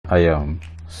I am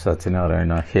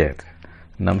Satyanarayana here.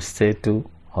 Namaste to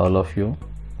all of you.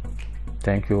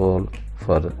 Thank you all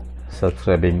for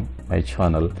subscribing my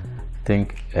channel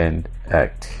Think and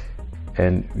Act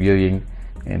and viewing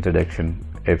introduction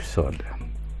episode.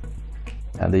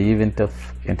 On the event of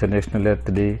International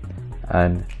Earth Day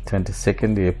and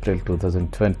 22nd April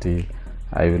 2020,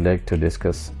 I would like to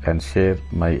discuss and share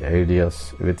my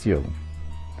ideas with you.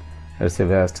 It's a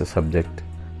vast subject,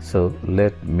 so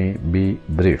let me be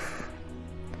brief.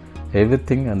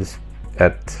 Everything on this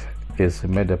earth is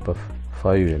made up of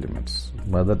 5 elements.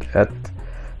 Mother Earth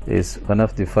is one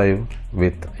of the 5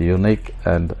 with unique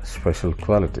and special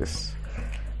qualities.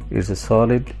 It's a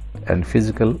solid and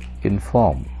physical in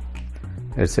form.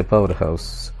 It's a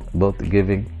powerhouse, both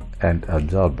giving and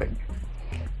absorbing.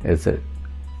 It's a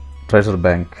treasure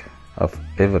bank of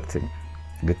everything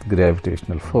with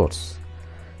gravitational force.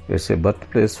 It's a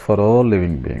birthplace for all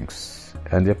living beings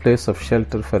and a place of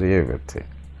shelter for everything.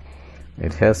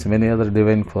 It has many other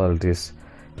divine qualities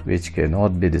which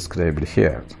cannot be described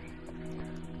here.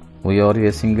 We are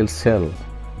a single cell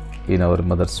in our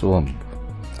mother's womb.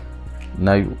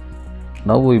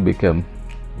 Now we become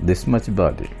this much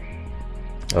body.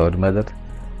 Our mother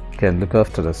can look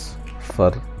after us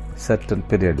for certain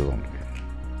period only.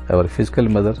 Our physical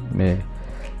mother may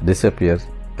disappear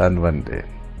on one day,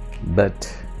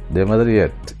 but the Mother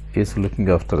Earth is looking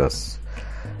after us,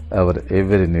 our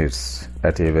every needs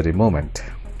at every moment.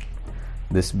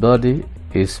 This body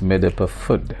is made up of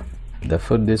food. The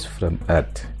food is from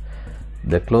Earth.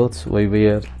 The clothes we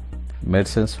wear,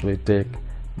 medicines we take,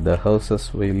 the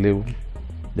houses we live,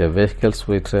 the vehicles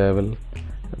we travel,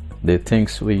 the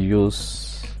things we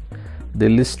use, the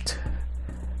list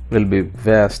will be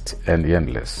vast and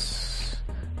endless.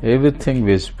 Everything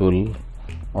visible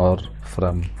or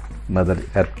from Mother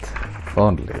Earth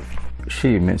only.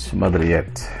 She means Mother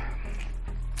Earth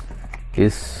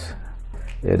is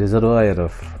a reservoir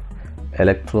of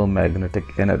electromagnetic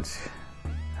energy.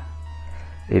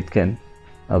 It can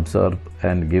absorb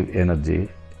and give energy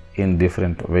in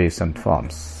different ways and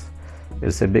forms.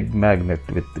 It's a big magnet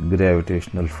with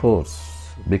gravitational force.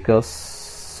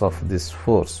 Because of this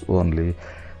force only,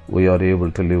 we are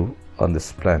able to live on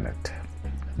this planet.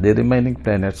 The remaining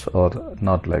planets are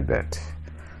not like that.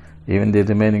 Even the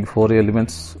remaining 4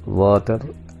 elements, water,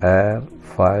 air,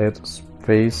 fire,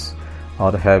 space,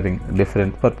 are having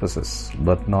different purposes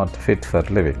but not fit for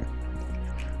living.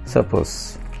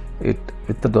 Suppose it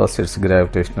withdraws its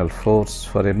gravitational force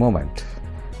for a moment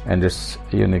and its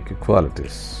unique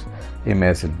qualities.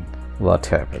 Imagine what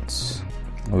happens.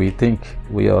 We think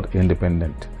we are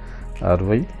independent. Are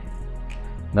we?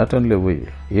 Not only we,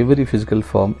 every physical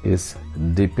form is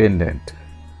dependent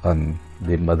on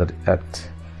the Mother Earth.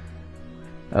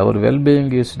 Our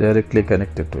well-being is directly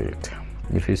connected to it.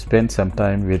 If we spend some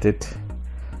time with it,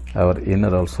 our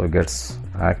inner also gets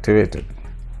activated.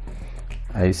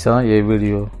 I saw a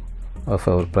video of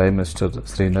our Prime Minister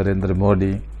Sri Narendra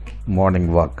Modi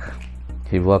morning walk.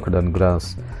 He walked on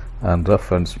grass, on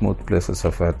rough and smooth places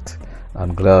of earth,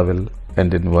 on gravel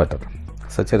and in water.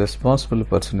 Such a responsible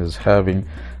person is having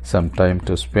some time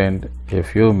to spend a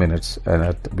few minutes on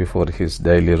earth before his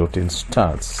daily routine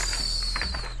starts.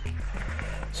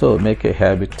 So make a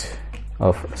habit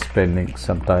of spending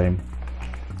some time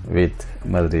with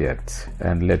Mother Earth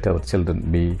and let our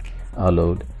children be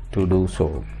allowed to do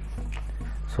so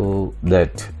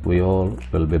that we all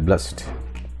will be blessed.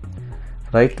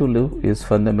 Right to live is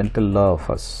fundamental law of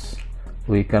us.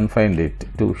 We confine it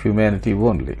to humanity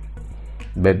only,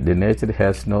 but the nature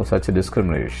has no such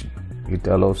discrimination. It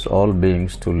allows all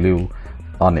beings to live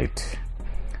on it.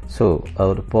 So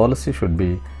our policy should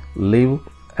be live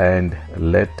and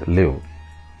let live.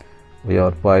 We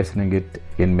are poisoning it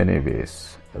in many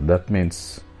ways. That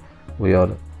means we are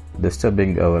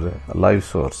disturbing our life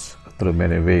source through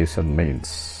many ways and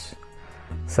means.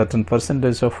 Certain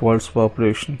percentage of world's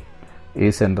population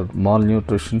is under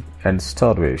malnutrition and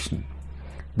starvation.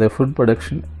 The food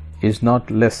production is not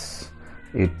less,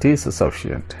 it is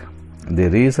sufficient. The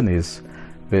reason is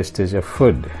wastage of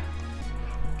food.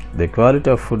 The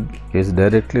quality of food is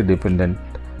directly dependent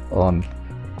on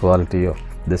quality of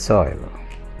the soil.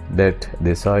 That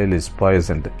the soil is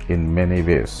poisoned in many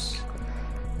ways.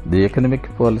 The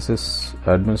economic policies,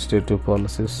 administrative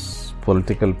policies,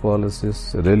 political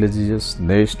policies, religious,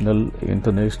 national,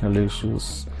 international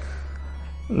issues,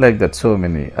 like that so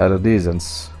many are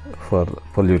reasons for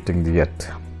polluting the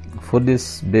earth. Food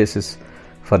is basis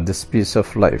for this piece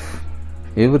of life.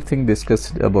 Everything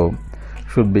discussed above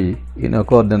should be in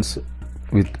accordance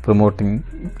with promoting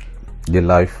the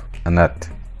life on earth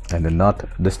and not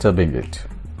disturbing it.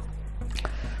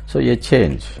 So a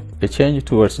change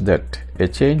towards that, a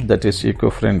change that is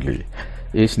eco-friendly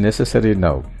is necessary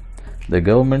now. The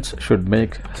governments should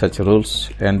make such rules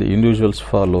and the individuals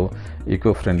follow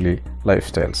eco-friendly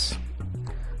lifestyles.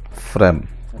 From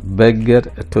beggar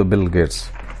to Bill Gates,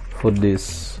 food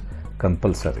is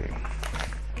compulsory.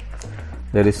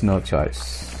 There is no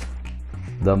choice.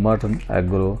 The modern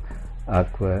agro,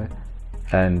 aqua,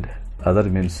 and other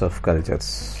means of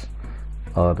cultures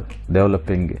are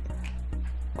developing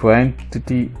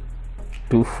quantitative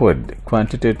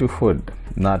food,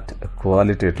 not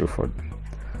qualitative food.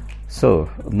 So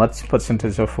much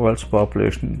percentage of world's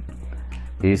population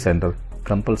is under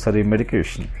compulsory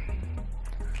medication.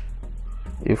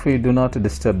 If we do not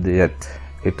disturb the earth,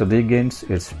 it regains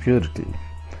its purity.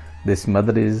 This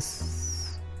mother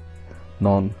is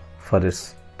known for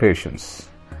its patience.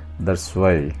 That's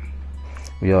why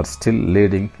we are still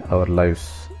leading our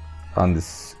lives on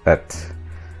this earth.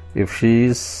 If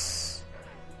she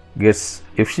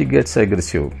gets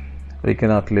aggressive, we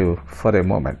cannot live for a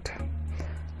moment.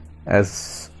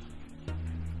 As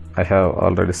I have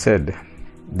already said,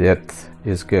 the earth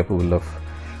is capable of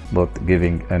both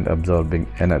giving and absorbing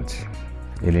energy.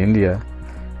 In India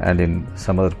and in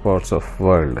some other parts of the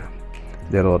world,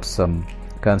 there are some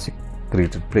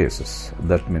consecrated places.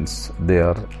 That means they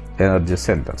are energy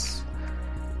centers.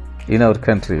 In our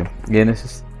country,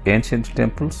 ancient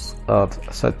temples are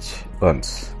such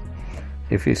ones.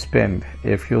 If we spend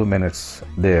a few minutes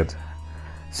there,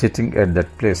 sitting at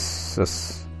that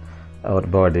places, our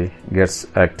body gets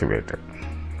activated.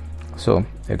 So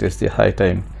it is the high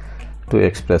time to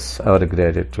express our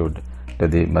gratitude to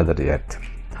the Mother Earth.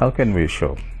 How can we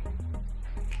show?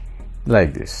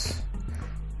 Like this.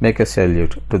 Make a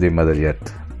salute to the Mother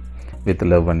Earth with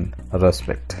love and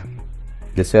respect.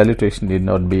 The salutation need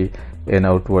not be an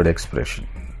outward expression.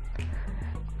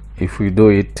 If we do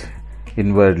it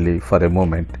inwardly for a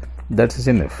moment, that is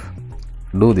enough.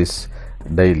 Do this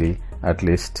daily, at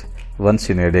least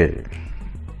once in a day.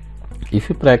 If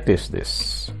you practice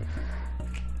this,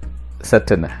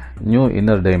 certain new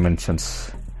inner dimensions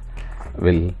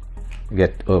will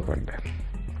get opened.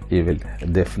 You will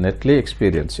definitely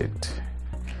experience it.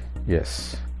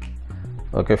 Yes.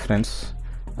 Okay, friends,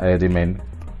 I remain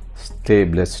stay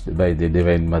blessed by the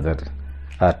Divine Mother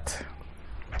Earth.